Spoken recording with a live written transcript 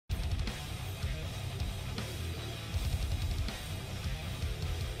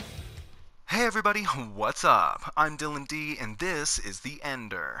Hey everybody, what's up? I'm Dylan D, and this is the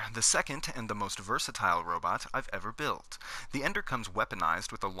Ender, the second and the most versatile robot I've ever built. The Ender comes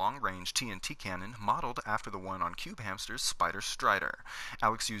weaponized with a Long Range TNT Cannon modeled after the one on Cubehamster's Stryder.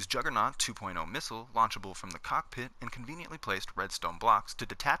 Alex used Juggernaut 2.0 missile, launchable from the cockpit, and conveniently placed redstone blocks to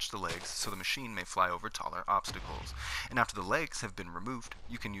detach the legs so the machine may fly over taller obstacles. And after the legs have been removed,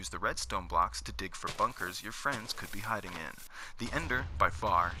 you can use the redstone blocks to dig for bunkers your friends could be hiding in. The Ender, by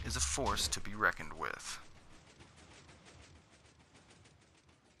far, is a force to be reckoned with.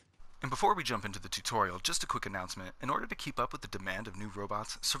 And before we jump into the tutorial, just a quick announcement. In order to keep up with the demand of new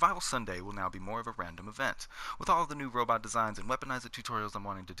robots, Survival Sunday will now be more of a random event. With all of the new robot designs and weaponized tutorials I'm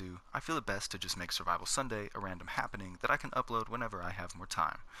wanting to do, I feel it best to just make Survival Sunday a random happening that I can upload whenever I have more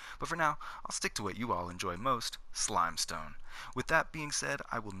time. But for now, I'll stick to what you all enjoy most, Slimestone. With that being said,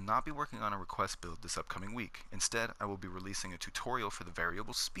 I will not be working on a request build this upcoming week. Instead, I will be releasing a tutorial for the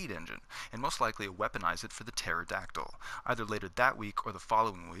variable speed engine, and most likely a weaponize it for the pterodactyl, either later that week or the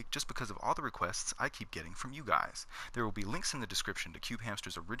following week, just because of all the requests I keep getting from you guys. There will be links in the description to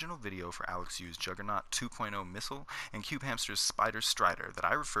Cubehamster's original video for Alex Yu's Juggernaut 2.0 missile and Cubehamster's Stryder that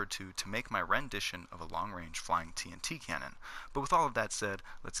I referred to make my rendition of a long-range flying TNT cannon. But with all of that said,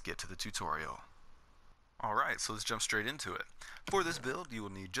 let's get to the tutorial. Alright, so let's jump straight into it. For this build, you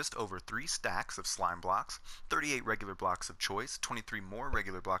will need just over 3 stacks of slime blocks, 38 regular blocks of choice, 23 more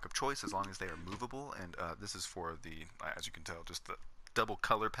regular block of choice as long as they are movable, and this is for the, as you can tell, just the double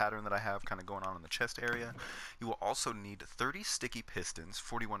color pattern that I have kind of going on in the chest area. You will also need 30 sticky pistons,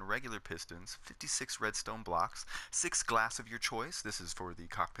 41 regular pistons, 56 redstone blocks, 6 glass of your choice, this is for the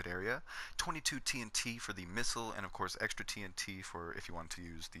cockpit area, 22 TNT for the missile, and of course extra TNT for if you want to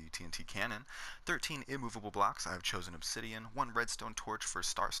use the TNT cannon, 13 immovable blocks, I have chosen obsidian, 1 redstone torch for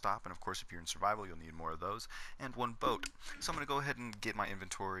start stop, and of course if you're in survival you'll need more of those, and 1 boat. So I'm going to go ahead and get my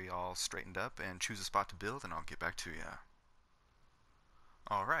inventory all straightened up and choose a spot to build, and I'll get back to you.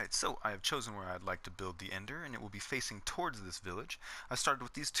 Alright, so I have chosen where I'd like to build the Ender, and it will be facing towards this village. I started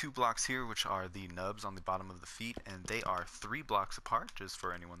with these 2 blocks here, which are the nubs on the bottom of the feet, and they are 3 blocks apart, just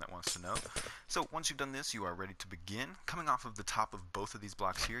for anyone that wants to know. So once you've done this, you are ready to begin. Coming off of the top of both of these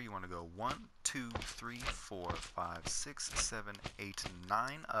blocks here, you want to go 1, 2, 3, 4, 5, 6, 7, 8,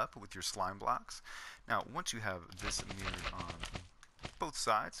 9 up with your slime blocks. Now, once you have this mirrored on both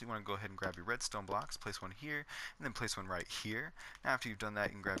sides, you want to go ahead and grab your redstone blocks, place one here, and then place one right here. Now after you've done that,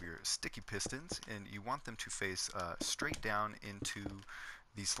 you can grab your sticky pistons, and you want them to face straight down into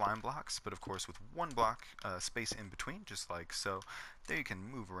the slime blocks, but of course with 1 block space in between, just like so. There you can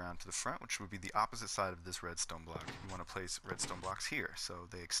move around to the front, which would be the opposite side of this redstone block. You want to place redstone blocks here, so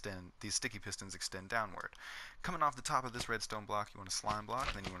they extend, these sticky pistons extend downward. Coming off the top of this redstone block, you want a slime block,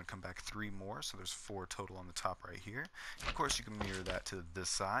 and then you want to come back 3 more, so there's 4 total on the top right here. Of course you can mirror that to this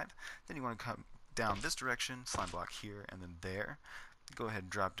side. Then you want to come down this direction, slime block here, and then there. Go ahead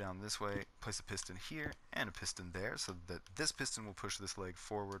and drop down this way, place a piston here and a piston there, so that this piston will push this leg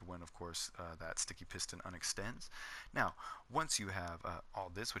forward when, of course, that sticky piston unextends. Now, once you have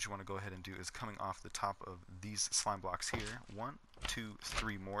all this, what you want to go ahead and do is coming off the top of these slime blocks here, 1, 2,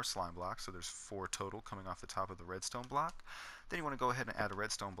 3 more slime blocks, so there's 4 total coming off the top of the redstone block. Then you want to go ahead and add a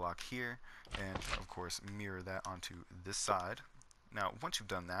redstone block here, and of course mirror that onto this side. Now, once you've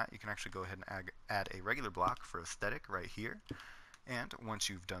done that, you can actually go ahead and add a regular block for aesthetic right here. And once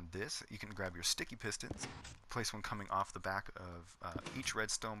you've done this, you can grab your sticky pistons, place one coming off the back of each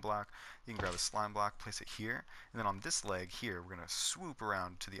redstone block. You can grab a slime block, place it here, and then on this leg here, we're going to swoop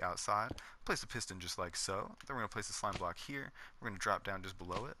around to the outside, place a piston just like so. Then we're going to place a slime block here. We're going to drop down just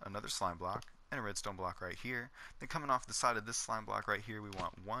below it, another slime block, and a redstone block right here. Then coming off the side of this slime block right here, we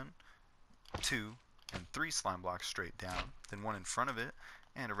want 1, 2, and 3 slime blocks straight down, then 1 in front of it,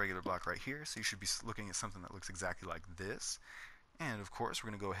 and a regular block right here. So you should be looking at something that looks exactly like this. And of course,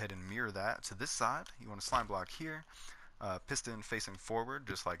 we're going to go ahead and mirror that to this side. You want a slime block here, piston facing forward,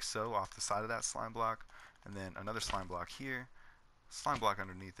 just like so, off the side of that slime block, and then another slime block here, slime block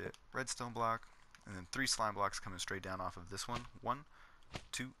underneath it, redstone block, and then 3 slime blocks coming straight down off of this one. 1,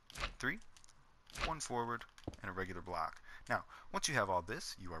 2, 3, 1 forward, and a regular block. Now, once you have all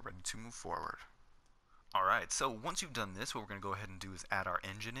this, you are ready to move forward. Alright, so once you've done this, what we're going to go ahead and do is add our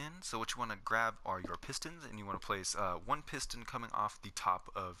engine in. So what you want to grab are your pistons, and you want to place 1 piston coming off the top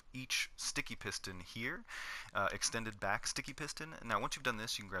of each sticky piston here, extended back sticky piston. Now once you've done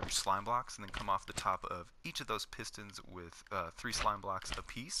this, you can grab your slime blocks and then come off the top of each of those pistons with 3 slime blocks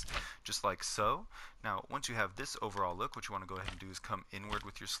apiece, just like so. Now once you have this overall look, what you want to go ahead and do is come inward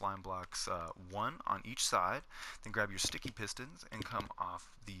with your slime blocks, 1 on each side, then grab your sticky pistons and come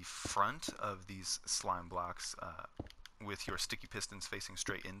off the front of these slime blocks with your sticky pistons facing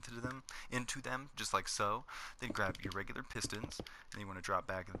straight into them, just like so. Then grab your regular pistons, and you want to drop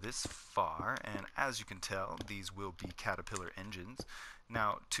back this far, and as you can tell, these will be Caterpillar engines.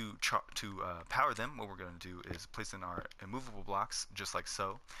 Now, to power them, what we're going to do is place in our immovable blocks, just like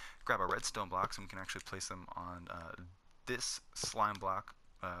so. Grab our redstone blocks, and we can actually place them on this slime block,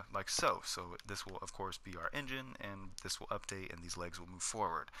 like so. So this will, of course, be our engine, and this will update, and these legs will move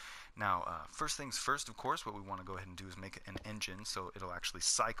forward. Now, first things first, of course, what we want to go ahead and do is make an engine so it'll actually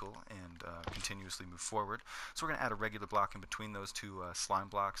cycle and continuously move forward. So we're going to add a regular block in between those two slime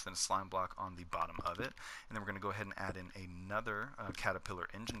blocks, then a slime block on the bottom of it, and then we're going to go ahead and add in another Caterpillar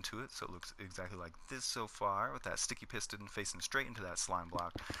engine to it, so it looks exactly like this so far, with that sticky piston facing straight into that slime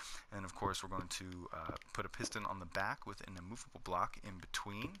block. And of course, we're going to put a piston on the back with an immovable block in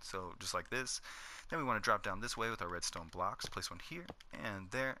between, so just like this. Then we want to drop down this way with our redstone blocks, place one here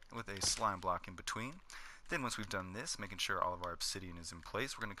and there with a slime block in between. Then once we've done this, making sure all of our obsidian is in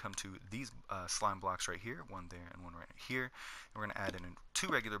place, we're going to come to these slime blocks right here, one there and one right here. And we're going to add in 2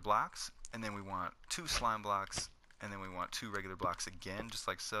 regular blocks, and then we want 2 slime blocks, and then we want 2 regular blocks again, just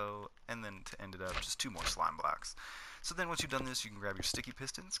like so, and then to end it up, just 2 more slime blocks. So then once you've done this, you can grab your sticky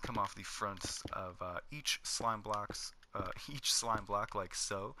pistons, come off the fronts of each slime block like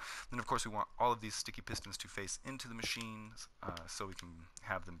so. Then of course we want all of these sticky pistons to face into the machines so we can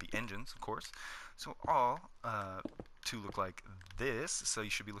have them be engines, of course. So all to look like this, so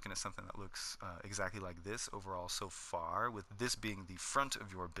you should be looking at something that looks exactly like this overall so far, with this being the front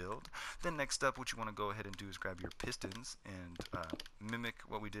of your build. Then next up, what you want to go ahead and do is grab your pistons and mimic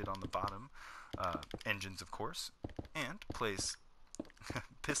what we did on the bottom, engines of course, and place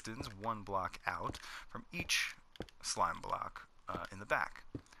pistons 1 block out from each slime block in the back.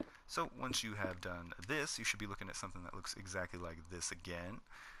 So once you have done this, you should be looking at something that looks exactly like this again.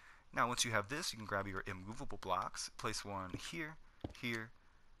 Now once you have this, you can grab your immovable blocks, place one here, here,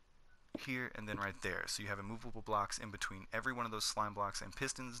 here, and then right there. So you have immovable blocks in between every one of those slime blocks and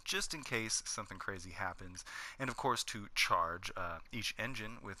pistons, just in case something crazy happens. And of course, to charge each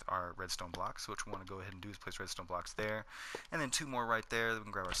engine with our redstone blocks, so what we want to go ahead and do is place redstone blocks there, and then 2 more right there. Then we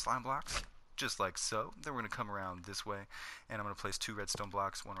can grab our slime blocks, just like so. Then we're going to come around this way, and I'm going to place 2 redstone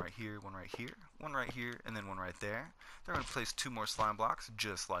blocks, one right here, one right here, one right here, and then one right there. Then we're going to place 2 more slime blocks,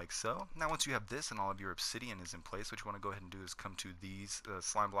 just like so. Now once you have this and all of your obsidian is in place, what you want to go ahead and do is come to these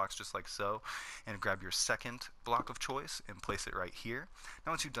slime blocks, just like so, and grab your second block of choice and place it right here.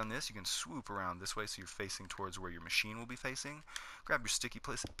 Now once you've done this, you can swoop around this way so you're facing towards where your machine will be facing. Grab your sticky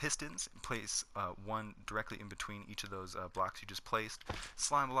pistons and place one directly in between each of those blocks you just placed.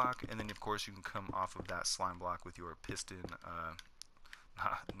 Slime block, and then of course you can come off of that slime block with your piston,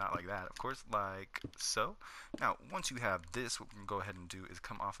 not like that, of course, like so. Now once you have this, what we can go ahead and do is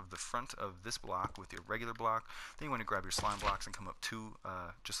come off of the front of this block with your regular block. Then you want to grab your slime blocks and come up 2,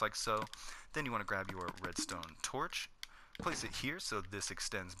 just like so. Then you want to grab your redstone torch, place it here so this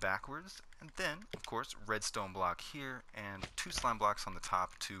extends backwards, and then of course redstone block here and 2 slime blocks on the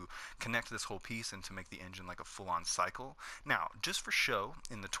top to connect this whole piece and to make the engine like a full-on cycle. Now just for show,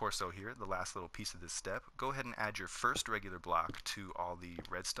 in the torso here, the last little piece of this step, go ahead and add your first regular block to all the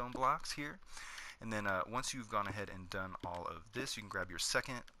redstone blocks here. And then once you've gone ahead and done all of this, you can grab your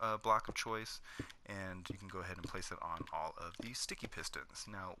second block of choice, and you can go ahead and place it on all of the sticky pistons.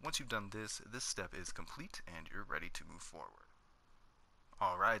 Now once you've done this, this step is complete and you're ready to move forward.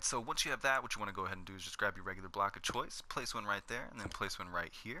 Alright, so once you have that, what you want to go ahead and do is just grab your regular block of choice, place one right there, and then place one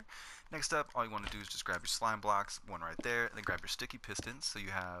right here. Next up, all you want to do is just grab your slime blocks, one right there, and then grab your sticky pistons, so you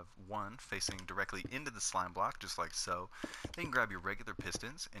have one facing directly into the slime block, just like so. Then you can grab your regular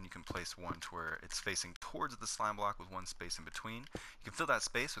pistons, and you can place one to where it's facing towards the slime block with one space in between. You can fill that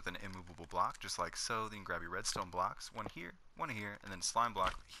space with an immovable block, just like so. Then you can grab your redstone blocks, one here, and then slime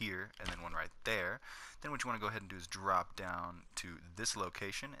block here, and then one right there. Then what you want to go ahead and do is drop down to this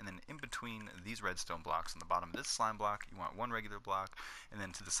location, and then in between these redstone blocks on the bottom of this slime block, you want one regular block, and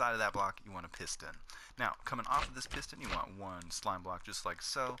then to the side of that block, you want a piston. Now, coming off of this piston, you want one slime block just like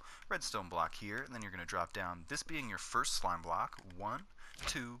so, redstone block here, and then you're going to drop down, this being your first slime block, 1,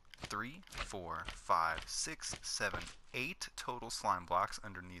 2, 3, 4, 5, 6, 7, 8 total slime blocks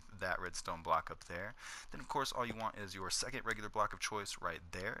underneath that redstone block up there. Then of course all you want is your second regular block of choice right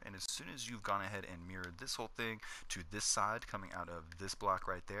there, and as soon as you've gone ahead and mirrored this whole thing to this side coming out of this block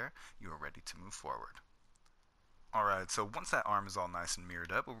right there, you are ready to move forward. Alright, so once that arm is all nice and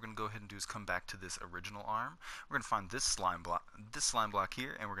mirrored up, what we're going to go ahead and do is come back to this original arm. We're going to find this slime block, this slime block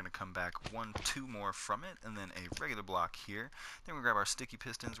here, and we're going to come back 1, 2 more from it, and then a regular block here. Then we're going to grab our sticky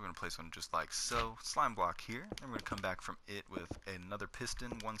pistons, we're going to place one just like so, slime block here, then we're going to come back from it with another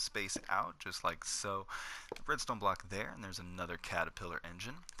piston, 1 space out, just like so, redstone block there, and there's another caterpillar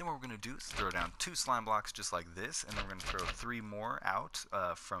engine. Then what we're going to do is throw down 2 slime blocks just like this, and then we're going to throw 3 more out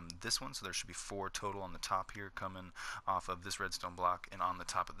from this one, so there should be 4 total on the top here coming off of this redstone block and on the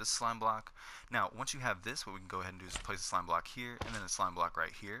top of this slime block. Now, once you have this, what we can go ahead and do is place a slime block here, and then a slime block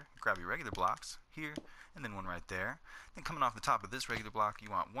right here. Grab your regular blocks here, and then one right there. Then coming off the top of this regular block, you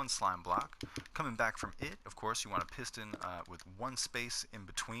want 1 slime block. Coming back from it, of course, you want a piston with 1 space in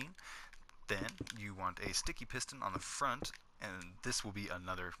between. Then you want a sticky piston on the front, and this will be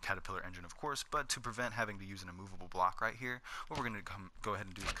another caterpillar engine, of course, but to prevent having to use an immovable block right here, what we're going to go ahead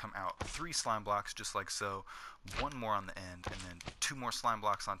and do is come out 3 slime blocks just like so, 1 more on the end, and then 2 more slime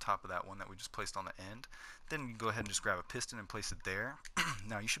blocks on top of that one that we just placed on the end. Then you go ahead and just grab a piston and place it there.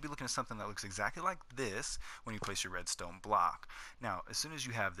 Now you should be looking at something that looks exactly like this when you place your redstone block. Now as soon as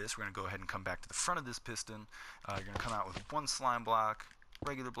you have this, we're going to go ahead and come back to the front of this piston. You're going to come out with 1 slime block,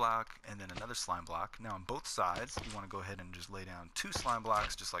 regular block, and then another slime block. Now on both sides, you want to go ahead and just lay down 2 slime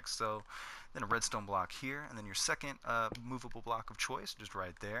blocks just like so, then a redstone block here, and then your second movable block of choice just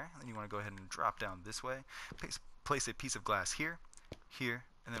right there. Then you want to go ahead and drop down this way, place a piece of glass here, here,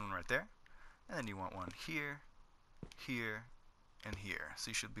 and then one right there, and then you want one here, here, and here. So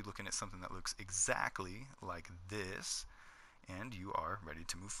you should be looking at something that looks exactly like this, and you are ready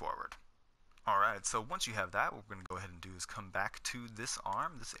to move forward. Alright, so once you have that, what we're going to go ahead and do is come back to this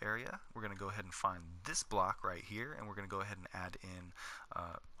arm, this area. We're going to go ahead and find this block right here, and we're going to go ahead and add in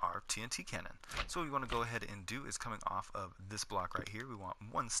our TNT cannon. So what we want to go ahead and do is coming off of this block right here, we want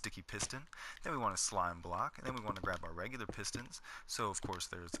 1 sticky piston, then we want a slime block, and then we want to grab our regular pistons. So of course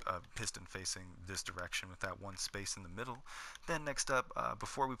there's a piston facing this direction with that 1 space in the middle. Then next up,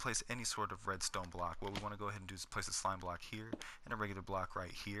 before we place any sort of redstone block, what we want to go ahead and do is place a slime block here and a regular block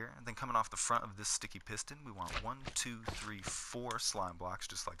right here, and then coming off the front of this sticky piston, we want 1, 2, 3, 4 slime blocks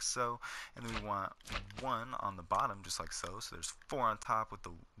just like so, and then we want 1 on the bottom just like so. So there's 4 on top with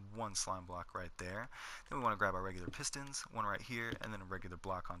the 1 slime block right there. Then we want to grab our regular pistons, 1 right here, and then a regular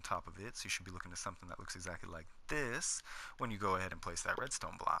block on top of it. So you should be looking at something that looks exactly like this when you go ahead and place that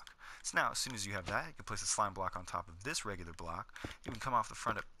redstone block. So now as soon as you have that, you can place a slime block on top of this regular block. You can come off the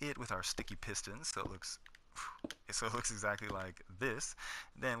front of it with our sticky pistons, so it looks exactly like this.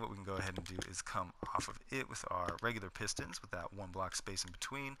 Then what we can go ahead and do is come off of it with our regular pistons with that 1 block space in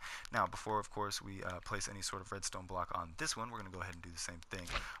between. Now before of course we place any sort of redstone block on this one, we're going to go ahead and do the same thing.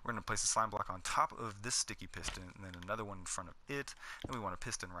 We're going to place a slime block on top of this sticky piston, and then another one in front of it. Then we want a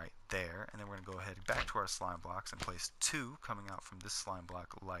piston right there, and then we're going to go ahead back to our slime blocks and place 2 coming out from this slime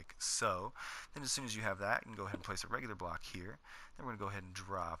block like so. Then as soon as you have that, you can go ahead and place a regular block here. Then we're going to go ahead and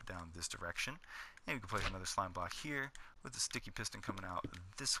drop down this direction. And you can place another slime block here with the sticky piston coming out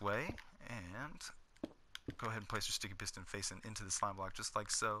this way, and go ahead and place your sticky piston facing into the slime block just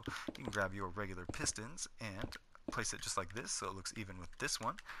like so. You can grab your regular pistons and place it just like this so it looks even with this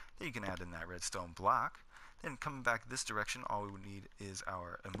one. Then you can add in that redstone block. Then coming back this direction, all we would need is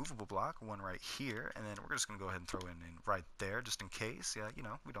our immovable block, 1 right here, and then we're just going to go ahead and throw in right there just in case. Yeah, you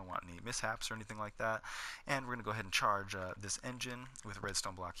know, we don't want any mishaps or anything like that. And we're going to go ahead and charge this engine with a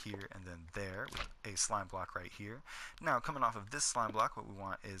redstone block here and then there with a slime block right here. Now coming off of this slime block, what we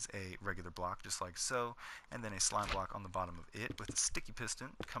want is a regular block just like so, and then a slime block on the bottom of it with a sticky piston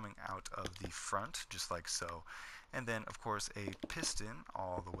coming out of the front just like so. And then of course a piston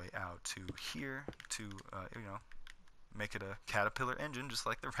all the way out to here to make it a caterpillar engine just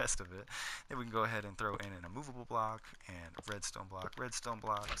like the rest of it. Then we can go ahead and throw in an immovable block and redstone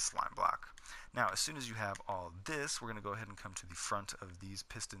block, slime block. Now as soon as you have all this, we're going to go ahead and come to the front of these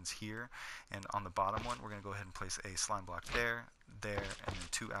pistons here, and on the bottom one we're going to go ahead and place a slime block there, and then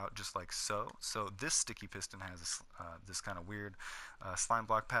 2 out just like so. So this sticky piston has this kind of weird slime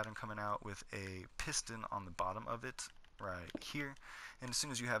block pattern coming out with a piston on the bottom of it right here. And as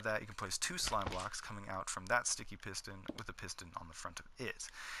soon as you have that, you can place 2 slime blocks coming out from that sticky piston with a piston on the front of it.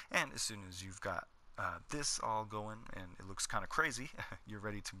 And as soon as you've got this all going and it looks kind of crazy, you're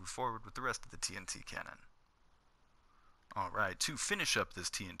ready to move forward with the rest of the TNT cannon. Alright, to finish up this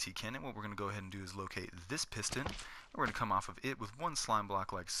TNT cannon, what we're going to go ahead and do is locate this piston. We're going to come off of it with 1 slime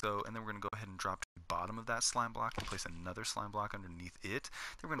block like so, and then we're going to go ahead and drop to the bottom of that slime block and place another slime block underneath it.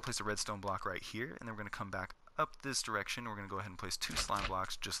 Then we're going to place a redstone block right here, and then we're going to come back up this direction. We're going to go ahead and place 2 slime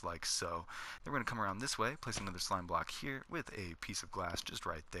blocks just like so. Then we're going to come around this way, place another slime block here with a piece of glass just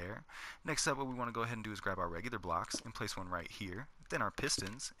right there. Next up, what we want to go ahead and do is grab our regular blocks and place 1 right here, then our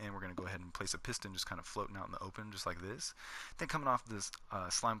pistons, and we're going to go ahead and place a piston just kind of floating out in the open just like this. Then coming off this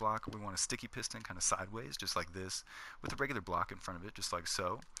slime block, we want a sticky piston kind of sideways just like this with a regular block in front of it just like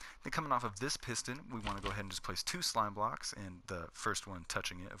so. Then coming off of this piston, we want to go ahead and just place 2 slime blocks, and the first one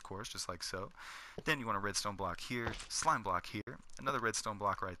touching it, of course, just like so. Then you want a redstone block here, slime block here, another redstone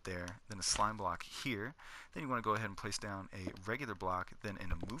block right there, then a slime block here. Then you want to go ahead and place down a regular block, then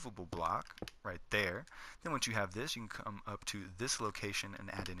an immovable block right there. Then once you have this, you can come up to this location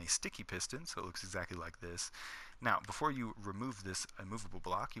and add in a sticky piston, so it looks exactly like this. Now, before you remove this immovable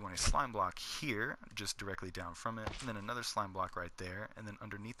block, you want a slime block here, just directly down from it, and then another slime block right there, and then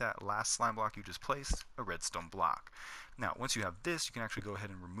underneath that last slime block you just placed, a redstone block. Now, once you have this, you can actually go ahead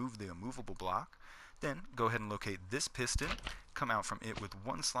and remove the immovable block. Then go ahead and locate this piston, come out from it with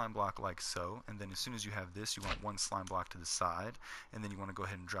 1 slime block like so, and then as soon as you have this, you want 1 slime block to the side, and then you want to go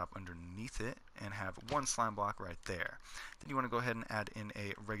ahead and drop underneath it and have 1 slime block right there. Then you want to go ahead and add in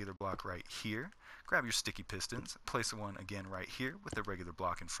a regular block right here. Grab your sticky pistons, place one again right here with a regular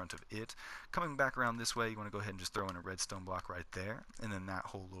block in front of it. Coming back around this way, you want to go ahead and just throw in a redstone block right there, and then that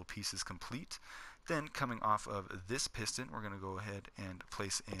whole little piece is complete. Then coming off of this piston, we're going to go ahead and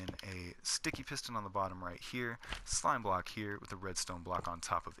place in a sticky piston on the bottom right here, slime block here with a redstone block on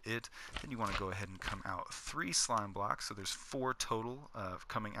top of it. Then you want to go ahead and come out 3 slime blocks, so there's 4 total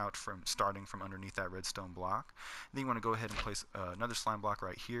coming out from starting from underneath that redstone block. Then you want to go ahead and place another slime block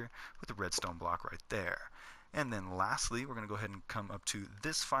right here with a redstone block right there. And then lastly, we're going to go ahead and come up to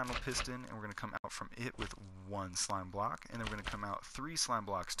this final piston, and we're going to come out from it with 1 slime block, and then we're going to come out 3 slime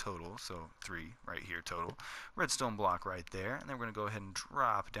blocks total, so 3 right here total, redstone block right there, and then we're going to go ahead and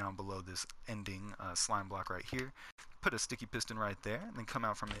drop down below this ending slime block right here, put a sticky piston right there, and then come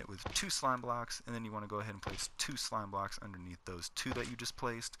out from it with 2 slime blocks, and then you want to go ahead and place 2 slime blocks underneath those 2 that you just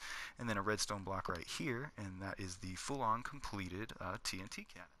placed, and then a redstone block right here, and that is the full-on completed TNT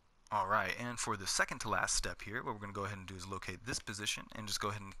cannon. Alright, and for the second to last step here, what we're going to go ahead and do is locate this position and just go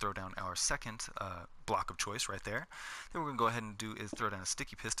ahead and throw down our second block of choice right there. Then what we're going to go ahead and do is throw down a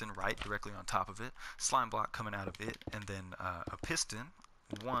sticky piston right directly on top of it, slime block coming out of it, and then a piston,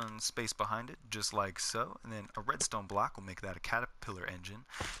 1 space behind it, just like so, and then a redstone block will make that a caterpillar engine.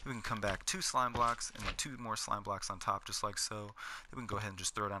 Then we can come back 2 slime blocks, and then 2 more slime blocks on top, just like so. Then we can go ahead and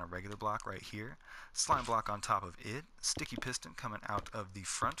just throw down a regular block right here, slime block on top of it, sticky piston coming out of the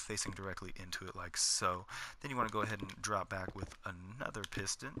front, facing directly into it like so. Then you want to go ahead and drop back with another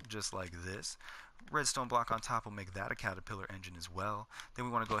piston, just like this. Redstone block on top will make that a caterpillar engine as well. Then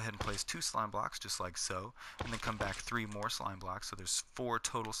we want to go ahead and place 2 slime blocks just like so, and then come back 3 more slime blocks, so there's 4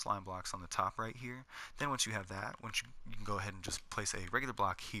 total slime blocks on the top right here. Then once you have that, you can go ahead and just place a regular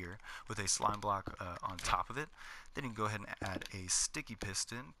block here with a slime block on top of it. Then you can go ahead and add a sticky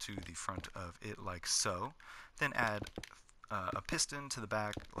piston to the front of it like so. Then add a piston to the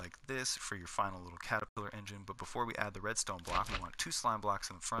back like this for your final little caterpillar engine. But before we add the redstone block, we want 2 slime blocks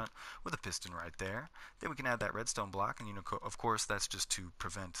in the front with a piston right there. Then we can add that redstone block, and of course that's just to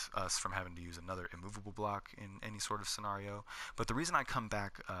prevent us from having to use another immovable block in any sort of scenario. But the reason I come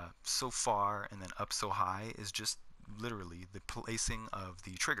back so far and then up so high is just literally the placing of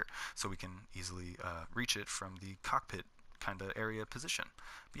the trigger, so we can easily reach it from the cockpit kind of area position.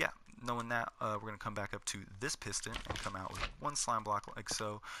 But yeah, knowing that, we're going to come back up to this piston and come out with 1 slime block like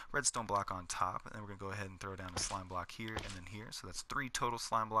so, redstone block on top, and then we're going to go ahead and throw down a slime block here and then here, so that's 3 total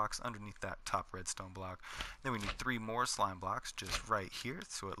slime blocks underneath that top redstone block. Then we need 3 more slime blocks just right here,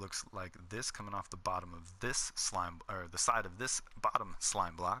 so it looks like this coming off the bottom of this slime, or the side of this bottom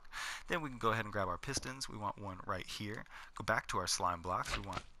slime block. Then we can go ahead and grab our pistons. We want 1 right here. Go back to our slime blocks. We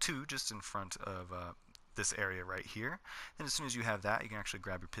want 2 just in front of this area right here. Then as soon as you have that, you can actually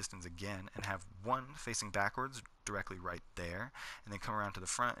grab your pistons again and have 1 facing backwards directly right there, and then come around to the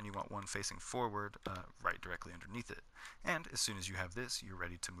front and you want 1 facing forward right directly underneath it. And as soon as you have this, you're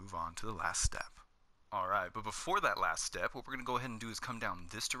ready to move on to the last step. Alright, but before that last step, what we're going to go ahead and do is come down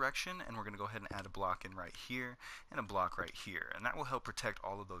this direction, and we're going to go ahead and add a block in right here, and a block right here. And that will help protect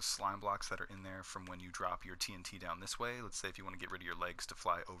all of those slime blocks that are in there from when you drop your TNT down this way. Let's say if you want to get rid of your legs to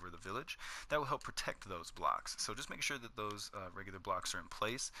fly over the village, that will help protect those blocks. So just make sure that those regular blocks are in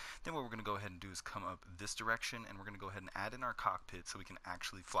place. Then what we're going to go ahead and do is come up this direction, and we're going to go ahead and add in our cockpit so we can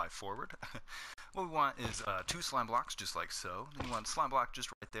actually fly forward. What we want is 2 slime blocks just like so. Then you want a slime block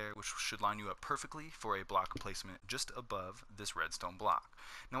just right there, which should line you up perfectly for a block placement just above this redstone block.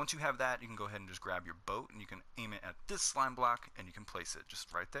 Now once you have that, you can go ahead and just grab your boat and you can aim it at this slime block and you can place it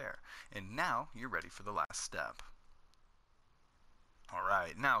just right there. And now you're ready for the last step.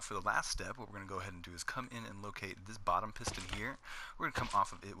 Alright, now for the last step, what we're going to go ahead and do is come in and locate this bottom piston here. We're going to come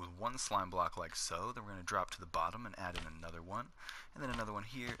off of it with one slime block like so. Then we're going to drop to the bottom and add in another one. And then another one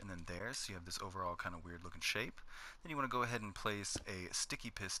here and then there. So you have this overall kind of weird looking shape. Then you want to go ahead and place a sticky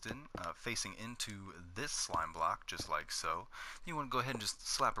piston facing into this slime block, just like so. Then you want to go ahead and just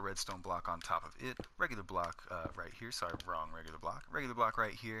slap a redstone block on top of it. Regular block right here. Sorry, wrong regular block. Regular block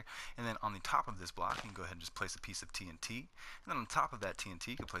right here. And then on the top of this block, you can go ahead and just place a piece of TNT. And then on top of that TNT,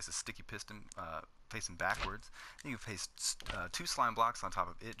 you can place a sticky piston facing backwards. Then you can place two slime blocks on top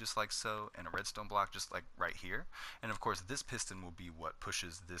of it, just like so, and a redstone block just like right here. And of course, this piston will be what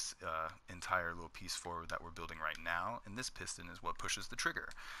pushes this entire little piece forward that we're building right now, and this piston is what pushes the trigger.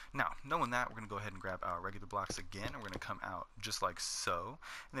 Now, knowing that, we're going to go ahead and grab our regular blocks again, and we're going to come out just like so.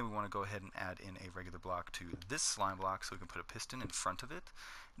 And then we want to go ahead and add in a regular block to this slime block so we can put a piston in front of it.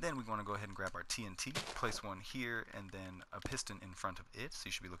 Then we want to go ahead and grab our TNT, place one here, and then a piston in front of it. So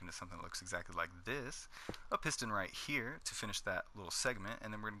you should be looking at something that looks exactly like this. A piston right here to finish that little segment,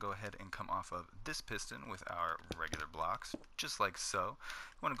 and then we're going to go ahead and come off of this piston with our regular blocks, just like so.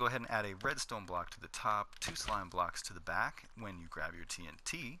 You want to go ahead and add a redstone block to the top, two slime blocks to the back when you grab your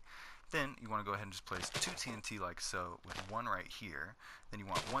TNT. Then you want to go ahead and just place two TNT like so with one right here. Then you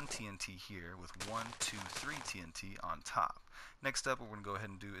want one TNT here with 1, 2, 3 TNT on top. Next up, what we're going to go ahead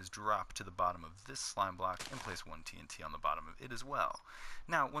and do is drop to the bottom of this slime block and place one TNT on the bottom of it as well.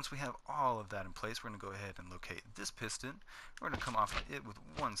 Now, once we have all of that in place, we're going to go ahead and locate this piston. We're going to come off of it with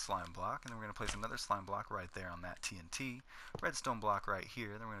one slime block, and then we're going to place another slime block right there on that TNT. Redstone block right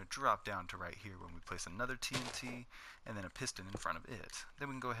here. Then we're going to drop down to right here when we place another TNT, and then a piston in front of it. Then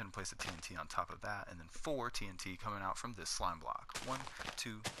we can go ahead and place a TNT on top of that, and then 4 TNT coming out from this slime block. 1,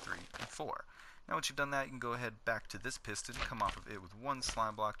 2, 3, and 4. Now once you've done that, you can go ahead back to this piston, come off of it with one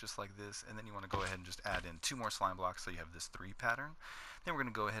slime block just like this, and then you want to go ahead and just add in 2 more slime blocks so you have this 3 pattern. Then we're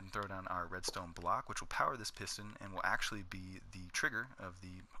going to go ahead and throw down our redstone block, which will power this piston and will actually be the trigger of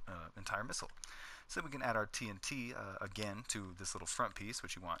the entire missile. So then we can add our TNT again to this little front piece,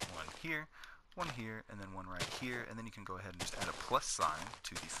 which you want one here, and then one right here, and then you can go ahead and just add a plus sign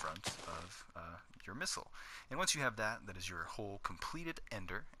to the front of your missile. And once you have that, that is your whole completed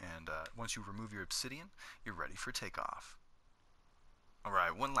ender, and once you remove your obsidian, you're ready for takeoff.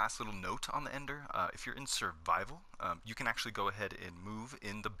 Alright, one last little note on the ender. If you're in survival, you can actually go ahead and move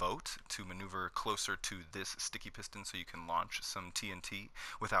in the boat to maneuver closer to this sticky piston so you can launch some TNT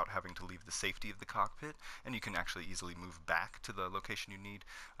without having to leave the safety of the cockpit, and you can actually easily move back to the location you need.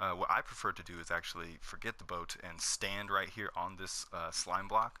 What I prefer to do is actually forget the boat and stand right here on this slime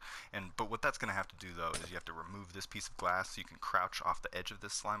block, but what that's going to have to do though is you have to remove this piece of glass so you can crouch off the edge of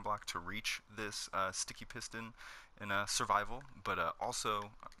this slime block to reach this sticky piston in survival, but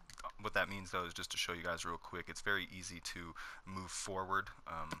also what that means though is just to show you guys real quick, it's very easy to move forward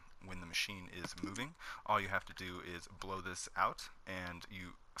when the machine is moving. All you have to do is blow this out and you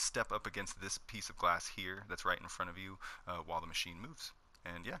step up against this piece of glass here that's right in front of you while the machine moves.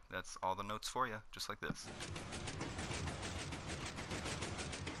 And yeah, that's all the notes for you, just like this.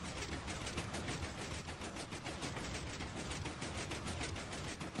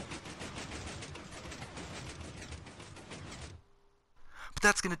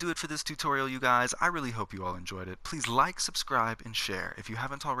 That's going to do it for this tutorial, you guys. I really hope you all enjoyed it. Please like, subscribe, and share. If you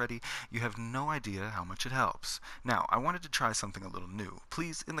haven't already, you have no idea how much it helps. Now, I wanted to try something a little new.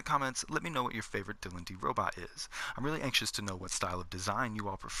 Please, in the comments, let me know what your favorite Dylan D robot is. I'm really anxious to know what style of design you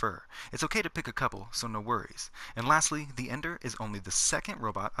all prefer. It's okay to pick a couple, so no worries. And lastly, the Ender is only the second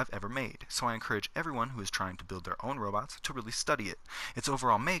robot I've ever made, so I encourage everyone who is trying to build their own robots to really study it. Its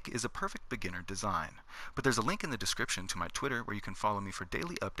overall make is a perfect beginner design. But there's a link in the description to my Twitter where you can follow me for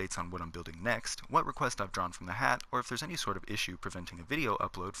daily updates on what I'm building next, what request I've drawn from the hat, or if there's any sort of issue preventing a video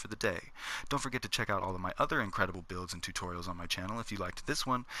upload for the day. Don't forget to check out all of my other incredible builds and tutorials on my channel if you liked this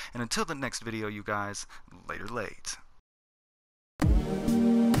one, and until the next video, you guys, later late.